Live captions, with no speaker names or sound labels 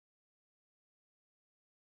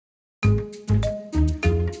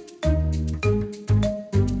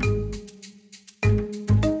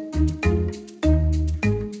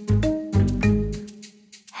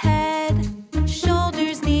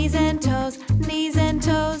knees and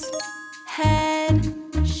toes. Head,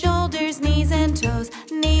 shoulders, knees and toes.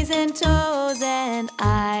 Knees and toes, and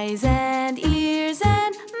eyes and ears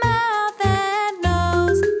and mouth and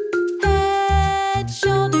nose. Head,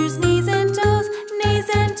 shoulders, knees and toes. Knees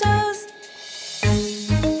and toes.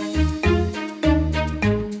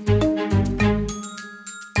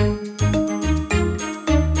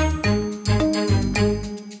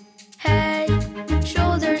 Head,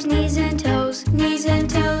 shoulders, knees and toes. Knees and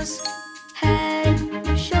toes.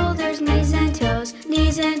 Head, shoulders, knees and toes.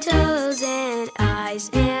 Knees and toes, and eyes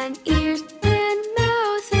and ears and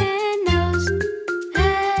mouth and nose.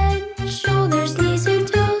 Head, shoulders, knees and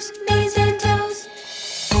toes. Knees and toes.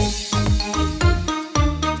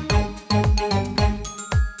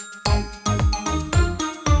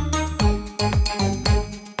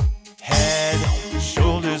 Head,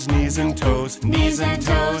 shoulders, knees and toes. Knees and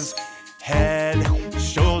toes. Head,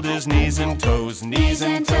 shoulders, knees and toes. Knees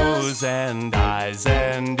and toes, and eyes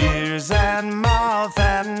and ears and mouth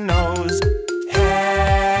and nose.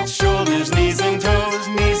 Head, shoulders, knees and toes.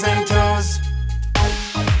 Knees and toes.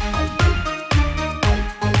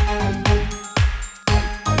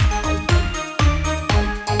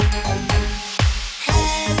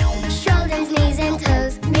 Head, shoulders, knees and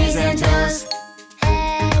toes. Knees and toes.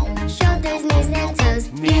 Head, shoulders, knees and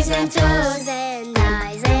toes. Knees and toes, and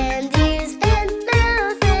eyes and ears and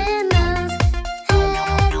mouth and nose.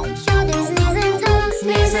 Head, shoulders, knees and toes.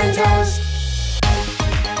 Knees and toes.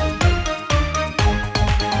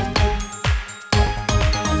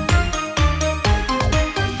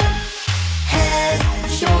 Head,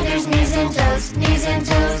 shoulders, knees and toes. Knees and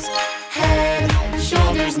toes. Head,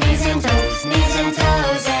 shoulders, knees and toes. Knees and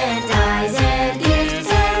toes, and eyes and ears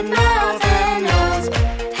and mouth and nose.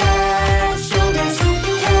 Head, shoulders,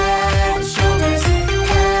 head, shoulders,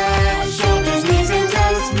 head, shoulders, knees and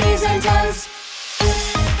toes. Knees and toes.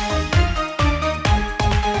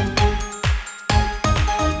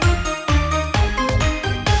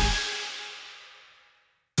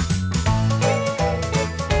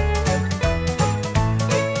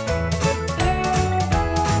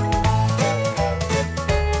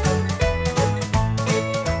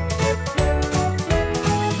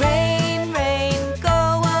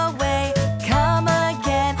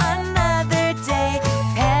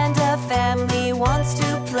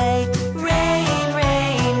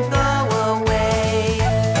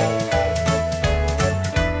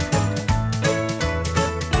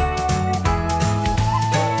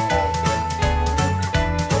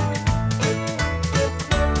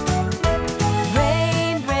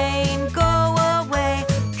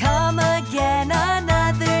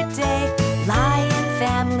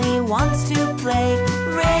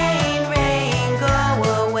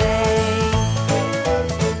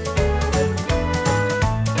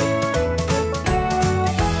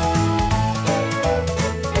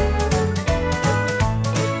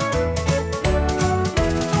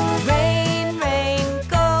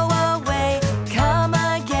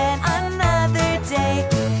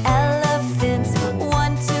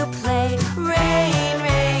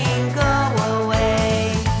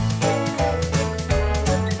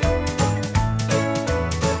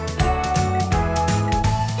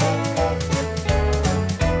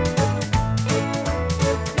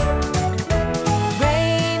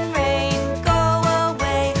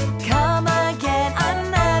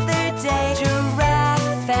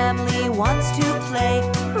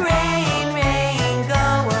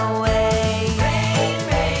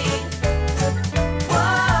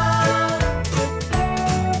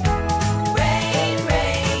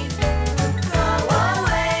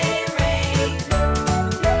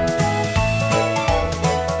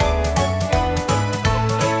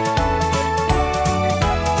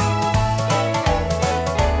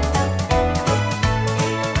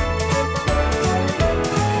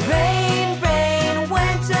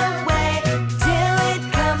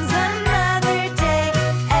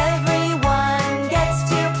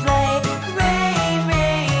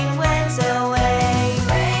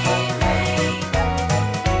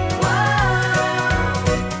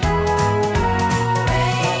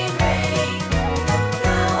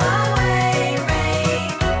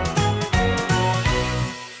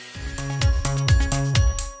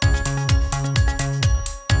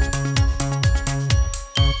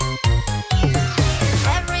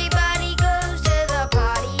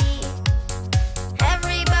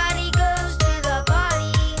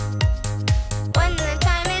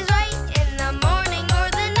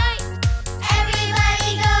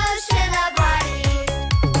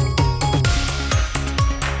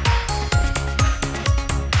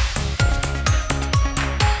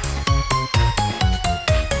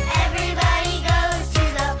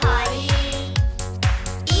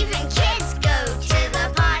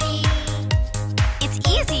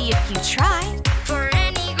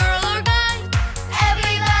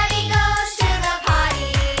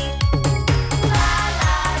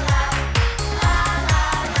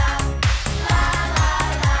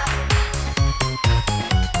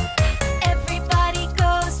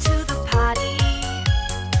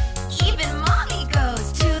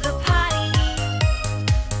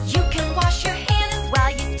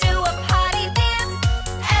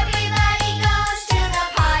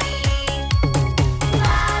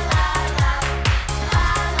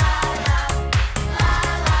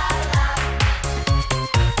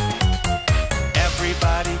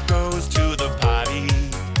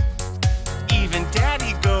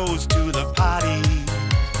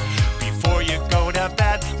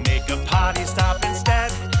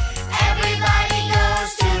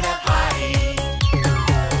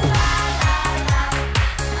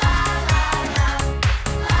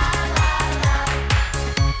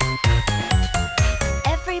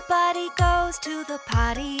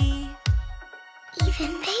 potty.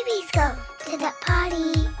 Even babies go to the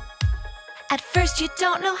potty. At first you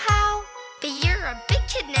don't know how, but you're a big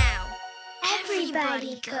kid now.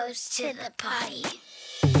 Everybody goes to the potty.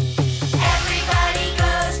 Everybody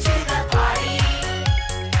goes to the potty.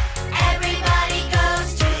 Everybody goes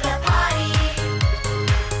to the potty.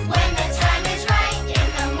 When the time is right, in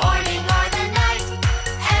the morning or the night,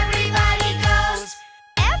 everybody goes.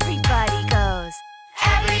 everybody goes.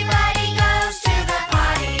 Everybody goes to the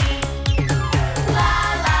potty. La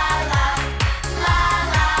la la, la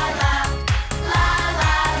la la, la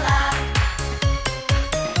la la.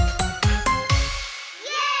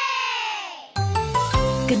 Yay!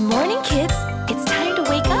 Good morning, kids. It's time to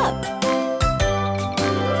wake up.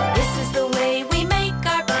 This is the way we make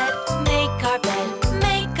our bed, make our bed,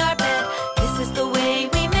 make our bed. This is the way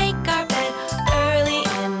we make our bed early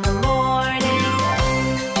in the morning.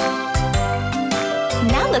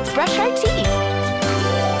 Now let's brush our teeth.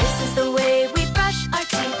 This is the way we brush our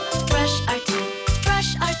teeth, brush our teeth, brush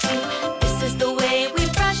our teeth. This is the way we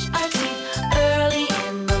brush our teeth early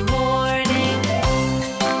in the morning.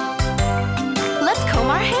 Let's comb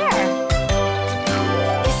our hair.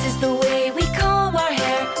 This is the way we comb our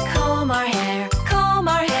hair, comb our hair, comb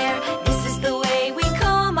our hair. This is the way we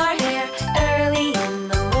comb our hair early in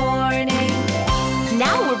the morning.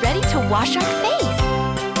 Now we're ready to wash our face.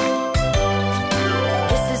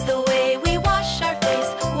 This is the way we wash our face,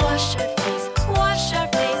 wash our face, wash our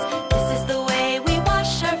face. This is the way we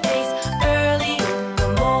wash our face early in the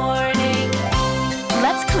morning.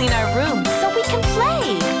 Let's clean our room so we can play.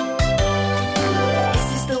 This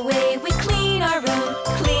is the way we clean our room,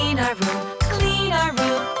 clean our room, clean our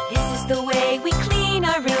room. This is the way we clean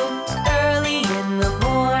our room early in the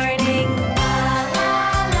morning. La la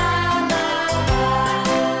la la la.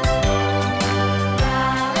 La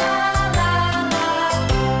la la la.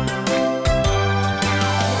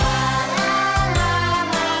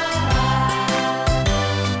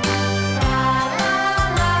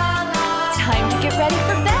 Time to get ready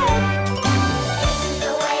for bed. This is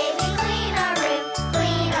the way we clean our room,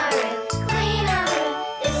 clean our room, clean our room.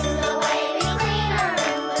 This is the way we clean our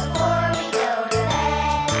room before we go to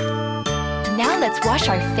bed. Now let's wash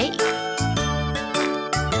our face.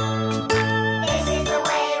 This is the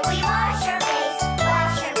way we wash our face,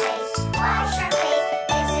 wash our face, wash our face.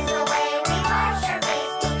 This is the way we wash our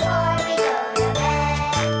face before we go to bed.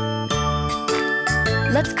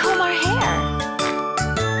 Let's comb our hair.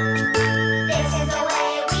 This is the way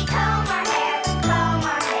we comb our hair, comb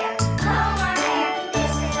our hair, comb our hair.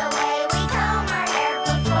 This is the way we comb our hair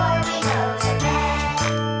before we go to bed.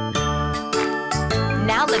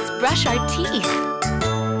 Now let's brush our teeth.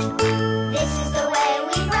 This is the way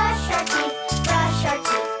we brush our teeth, brush our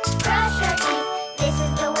teeth, brush our teeth. This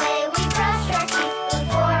is the way we brush our teeth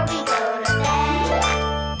before we go to bed.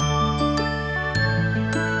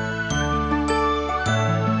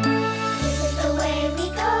 This is the way we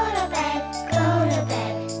go to bed, go to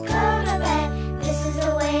bed, go to bed. This is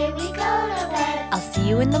the way we go to bed. I'll see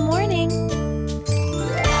you in the morning.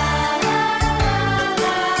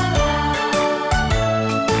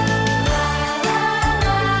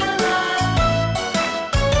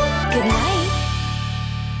 Good night.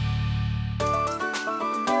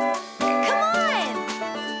 Come on!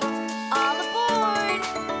 All aboard!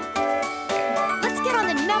 Let's get on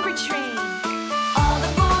the number train. All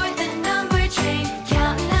aboard the number train,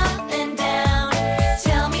 counting up and down.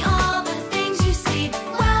 Tell me all the things you see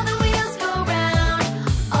while the wheels go round.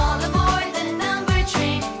 All aboard the number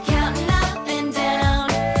train, counting up and down.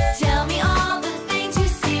 Tell me all the things you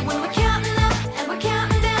see when we're counting up and we're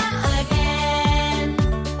counting down again.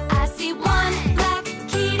 I see one black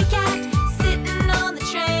kitty cat sitting on the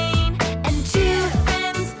train, and two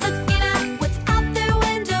friends looking at what's out their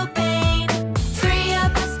window pane. Three of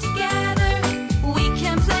us together, we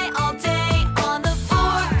can play all day on the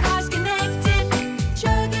four cars connected,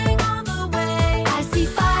 chugging on the way. I see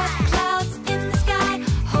five clouds in the sky,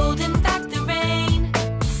 holding back the rain.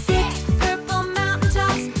 Six purple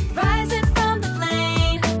mountaintops rising from the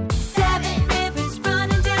plain. Seven rivers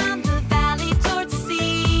running down the valley towards the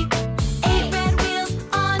sea. Eight red wheels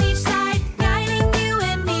on each side, guiding you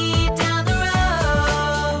and me down the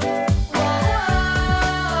road. Whoa.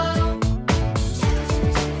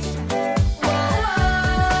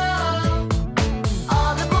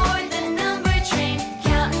 All aboard the number train,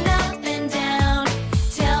 counting up and down.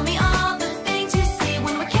 Tell me all the things you see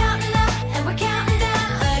when we're counting up and we're counting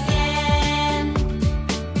down again.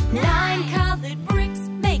 9 colored bricks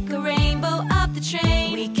make a rainbow of the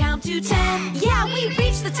train. We count to 10. Yeah, we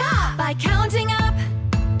reach the top by counting up.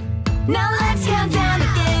 Now let's count down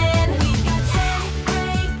again. We've got 10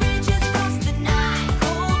 gray bridges across the night.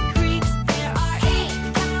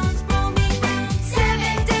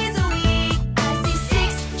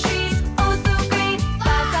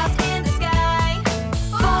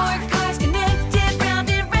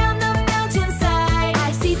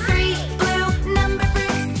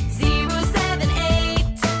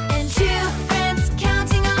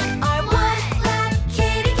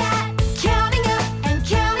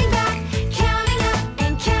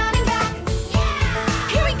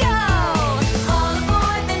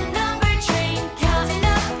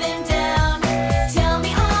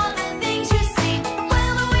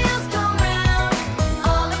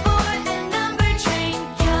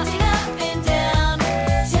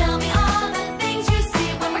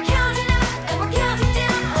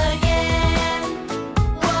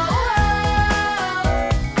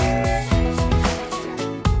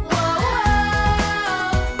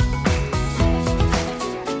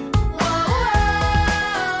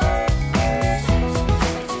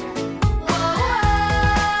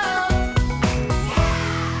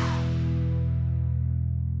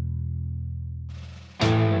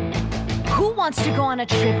 Who wants to go on a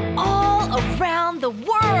trip all around the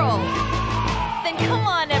world? Then come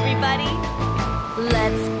on, everybody.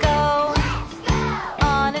 Let's go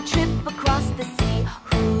on a trip across the sea.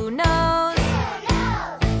 Who knows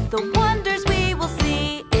the wonders we will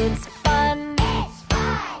see? It's fun.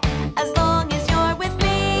 As long as you're with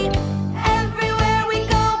me. Everywhere we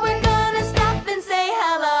go, we're gonna stop and say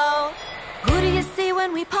hello. Who do you see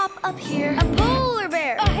when we pop up here? A polar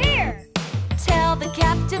bear. A hare. Tell the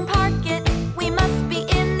captain, park it. We must be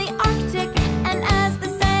in the Arctic. And as the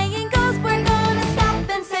saying goes, we're gonna stop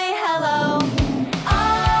and say hello.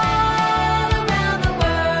 All around the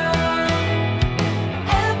world.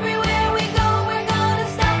 Everywhere we go, we're gonna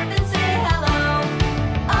stop and say hello.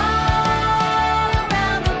 All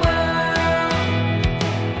around the world.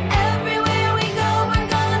 Everywhere we go, we're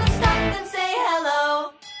gonna stop and say hello.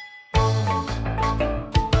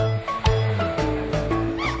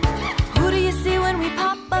 Who do you see when we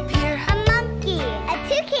pop up here? A monkey. A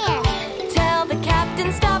toucan. Tell the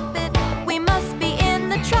captain, stop it. We must be in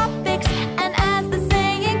the tropics. And as the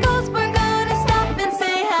saying goes, we're gonna stop and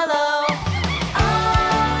say hello.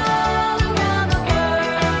 All around the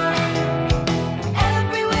world.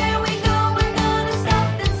 Everywhere we go, we're gonna stop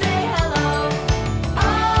and say hello.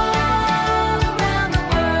 All around the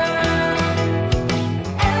world.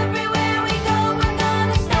 Everywhere we go, we're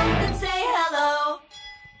gonna stop and say hello.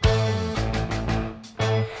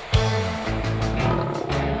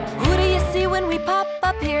 Who do you see when we pop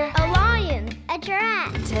up here? A lion. A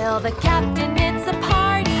giraffe. Tell the captain it's a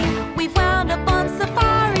party. We've wound up on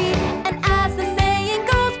safari. And as the saying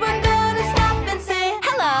goes, we're gonna stop and say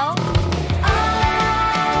hello.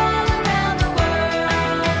 All around the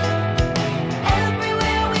world.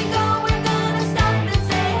 Everywhere we go, we're gonna stop and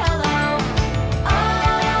say hello.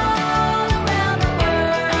 All around the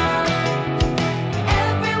world.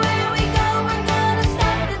 Everywhere we go, we're gonna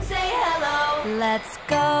stop and say hello. Let's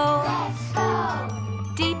go.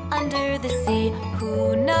 Deep under the sea,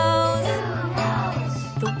 who knows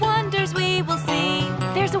the wonders we will see?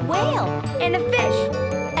 There's a whale and a fish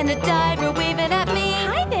and a diver waving at me.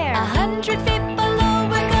 Hi there. 100 feet below,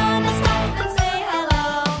 we're gonna stop and say hello.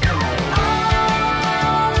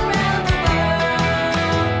 All around the world.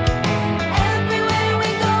 Everywhere we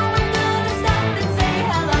go, we're gonna stop and say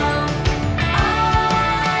hello.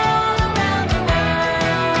 All around the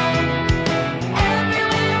world.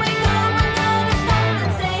 Everywhere we go, we're gonna stop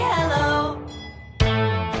and say hello.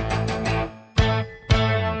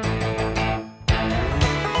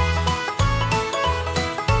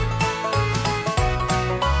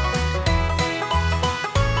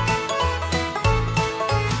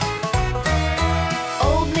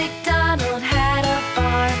 Old MacDonald had a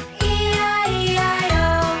farm, E-I-E-I-O.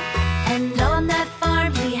 And on that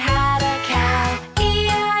farm he had a cow,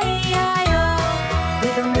 E-I-E-I-O.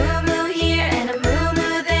 With a moo-moo here and a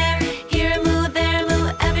moo-moo there, here a moo, there a moo,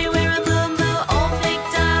 everywhere a moo-moo. Old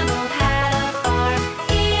MacDonald had a farm,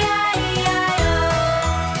 E-I-E-I-O.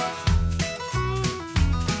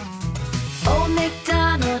 Old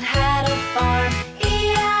MacDonald had a farm,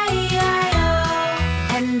 E-I-E-I-O.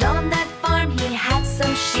 And on that farm he had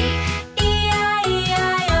some sheep,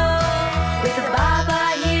 E-I-E-I-O. With a ba-ba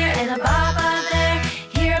here and a ba-ba there,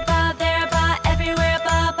 here a ba, there a ba, everywhere a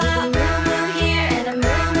ba-ba. With a moo-moo here and a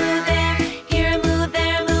moo-moo there, here a moo,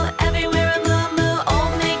 there a moo, everywhere a moo-moo.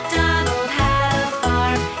 Old MacDonald had a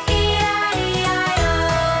farm, E-I-E-I-O.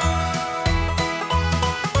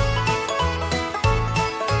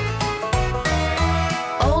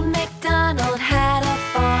 Old MacDonald had a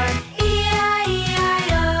farm,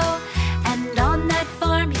 E-I-E-I-O. And on that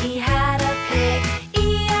farm he had a pig,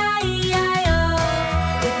 E-I-E-I-O.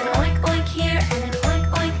 With an oink oink here and an oink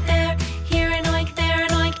oink there, here an oink, there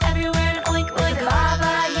an oink, everywhere an oink oink. With a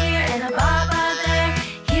ba-ba here and a ba-ba there,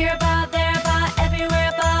 here a ba, there a ba, everywhere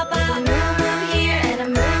a ba-ba. With a moo-moo here and a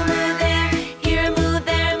moo-moo there, here a moo,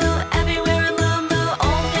 there a moo, everywhere a moo-moo.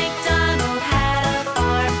 Old MacDonald had a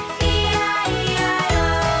farm, E-I-E-I-O.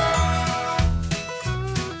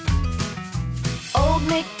 Old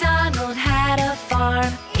MacDonald had a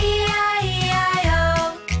farm, E-I-E-I-O.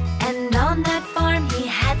 And on that farm he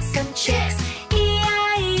had some chicks,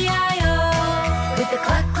 E-I-E-I-O. With a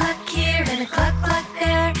cluck cluck here and a cluck cluck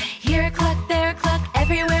there, here a cluck, there a cluck,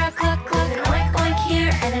 everywhere a cluck cluck. With an oink oink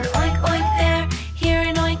here and an oink oink there, here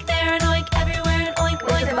an oink, there an oink, everywhere an oink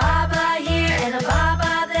oink. With a ba-ba here and a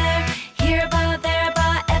ba-ba there, here a ba, there a ba,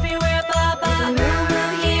 everywhere a ba-ba. With a moo-moo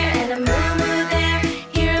here and a moo-moo there,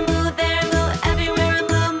 here a moo, there a moo, everywhere a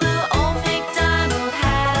moo-moo. Old MacDonald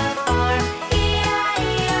had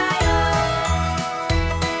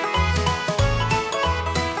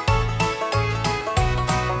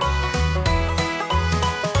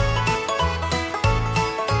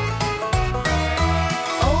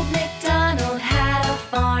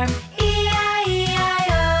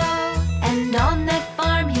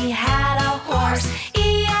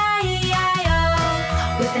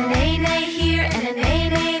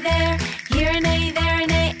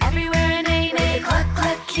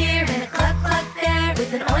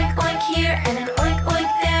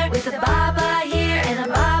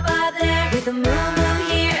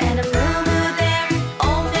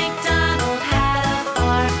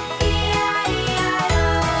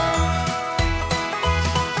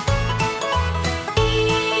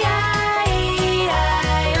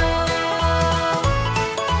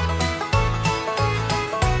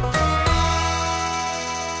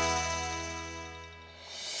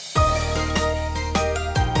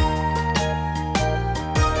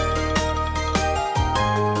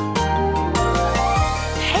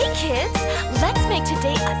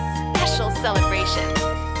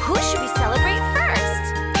Who should we celebrate first?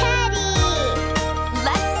 Teddy!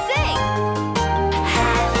 Let's sing!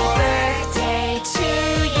 Happy birthday to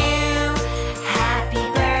you. Happy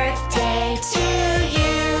birthday to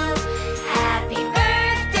you. Happy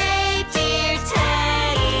birthday, dear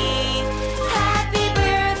Teddy. Happy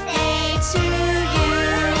birthday to you.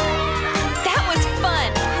 That was fun.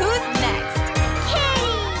 Who's next?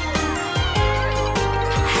 Kitty!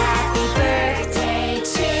 Happy birthday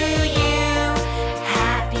to you.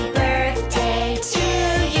 Happy birthday to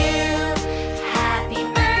you. Happy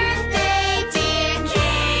birthday, dear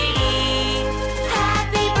Katie.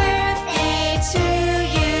 Happy birthday to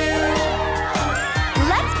you.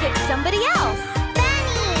 Let's pick somebody else.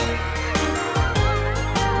 Bunny!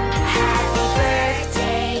 Happy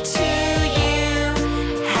birthday to you.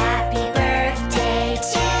 Happy birthday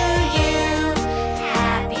to you.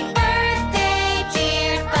 Happy birthday,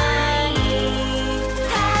 dear Bunny.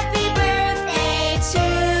 Happy birthday to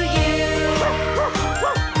you.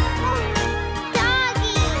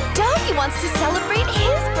 Doggy! Doggy wants to celebrate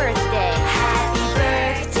his birthday. Happy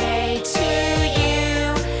birthday to you.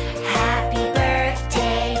 Happy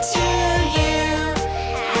birthday to you.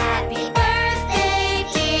 Happy birthday,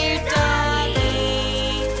 dear Doggy.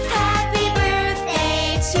 Happy birthday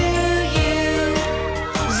to you.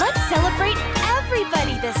 Let's celebrate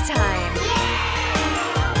everybody this time.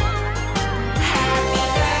 Happy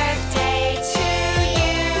birthday to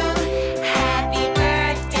you. Happy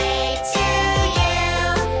birthday to you.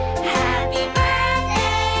 Happy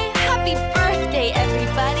birthday. Happy birthday,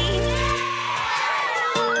 everybody.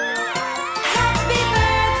 Happy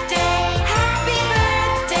birthday. Happy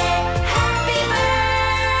birthday. Happy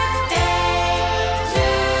birthday to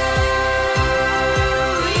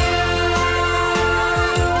you.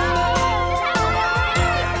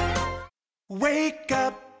 Wake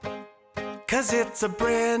up, 'cause it's a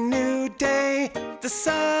brand new day. The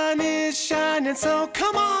sun is shining, so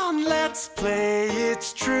come on, let's play.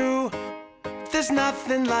 It's true, there's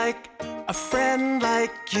nothing like a friend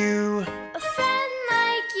like you. A friend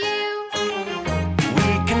like you.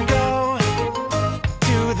 We can go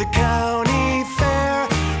to the county fair,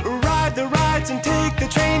 ride the rides and take the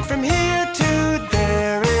train from here to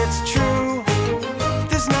there. It's true,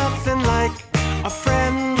 there's nothing like a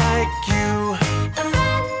friend like you. A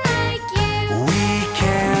friend like you. We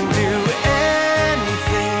can do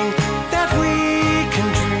anything that we can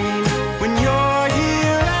dream when you're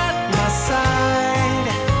here at my side.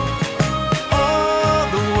 Oh,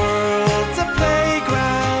 the world's a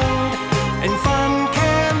playground, and fun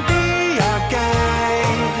can be our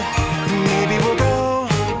guide. Maybe we'll go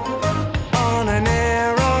on an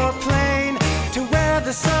aeroplane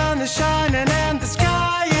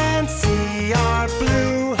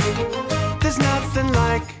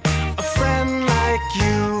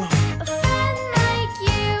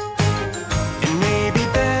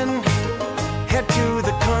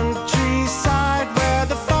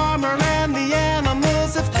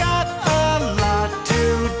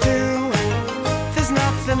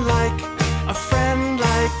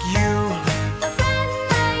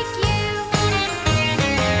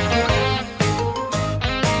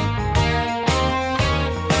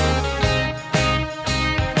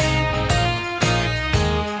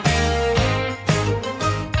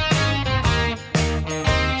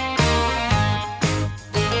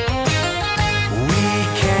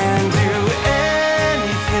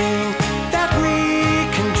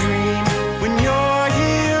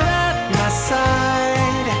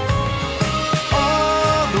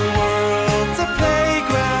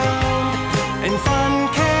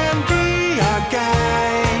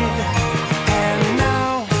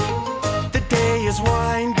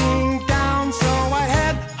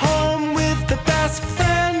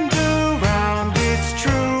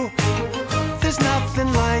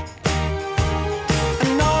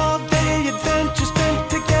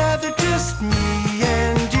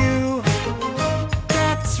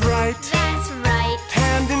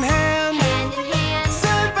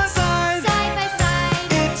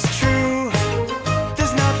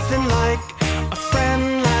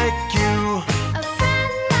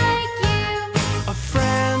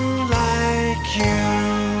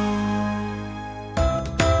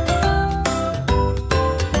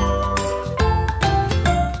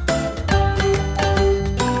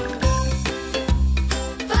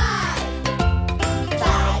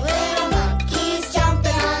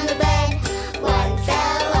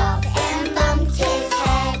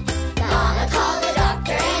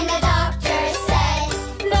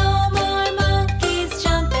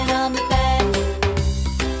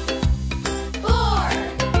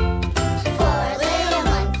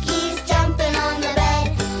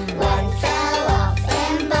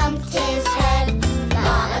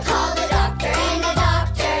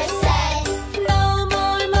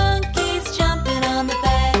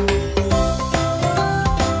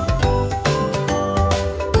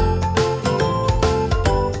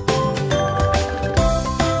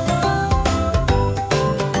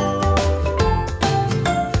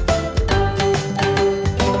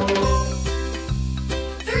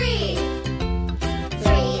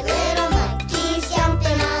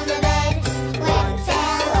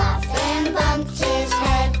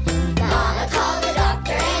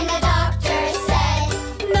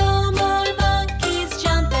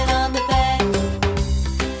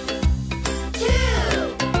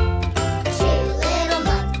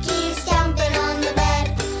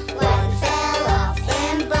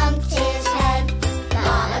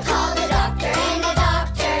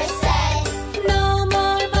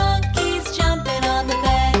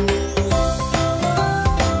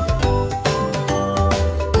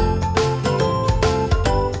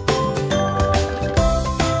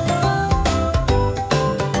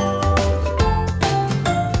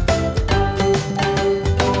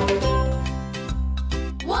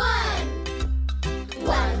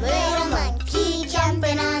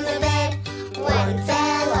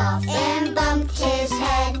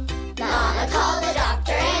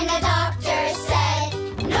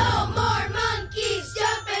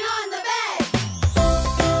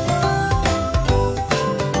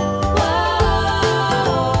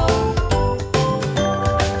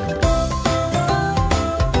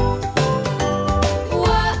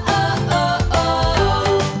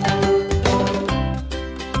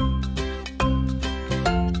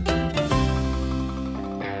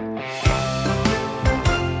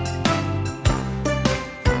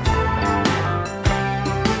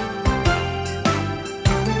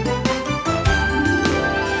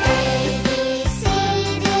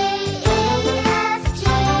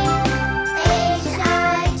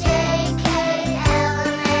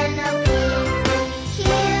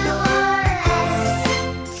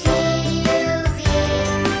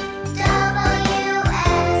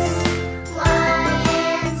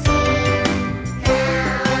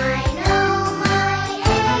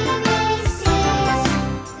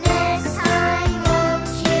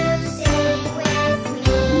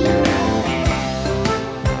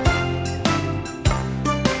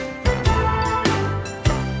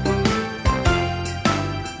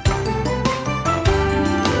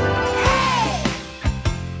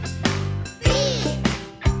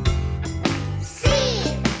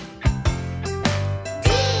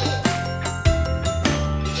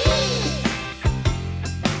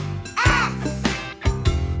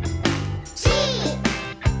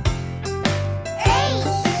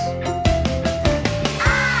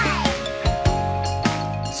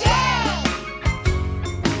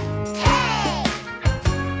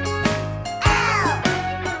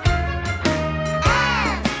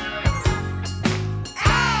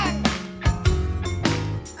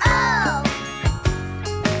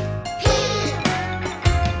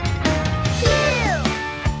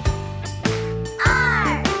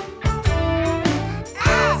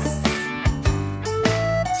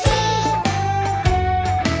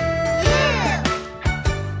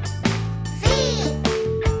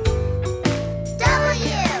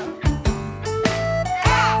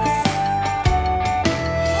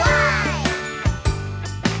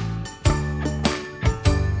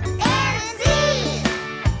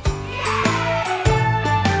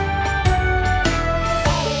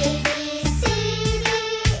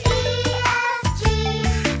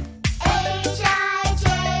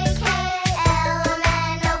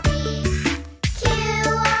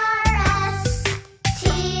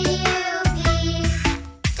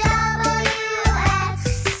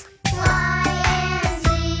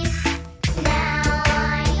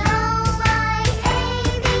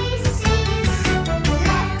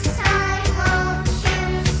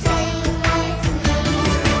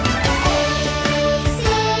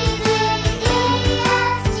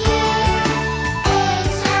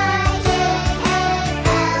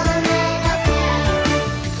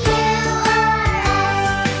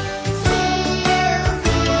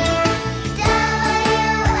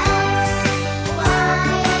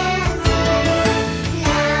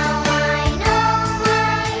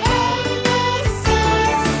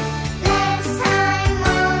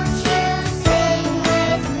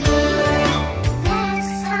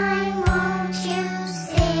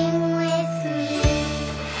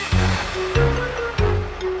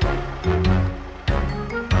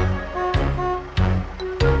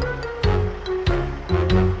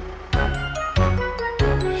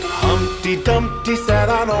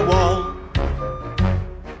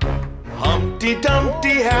Humpty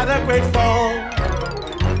Dumpty had a great fall.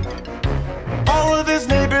 All of his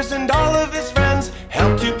neighbors and all of his friends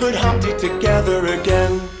helped to put Humpty together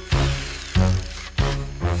again.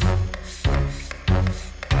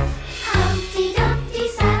 Humpty Dumpty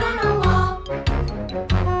sat on a wall.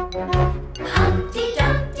 Humpty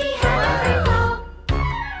Dumpty had a great fall.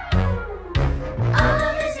 All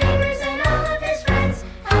of his neighbors and all of his friends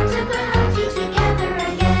helped to put Humpty together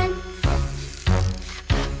again.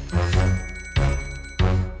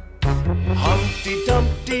 Humpty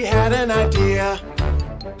Dumpty had an idea.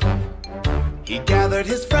 He gathered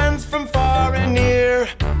his friends from far and near.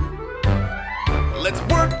 Let's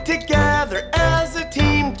work together as a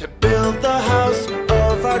team to build the house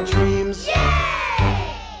of our dreams. Yay!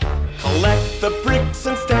 Collect the bricks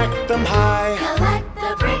and stack them high. Collect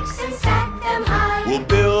the bricks and stack them high. We'll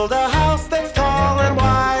build a house that's tall and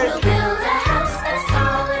wide. We'll build a house that's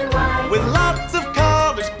tall and wide. With lots of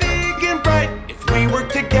colors, big and bright. If we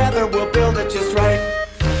work together, we'll build it just right.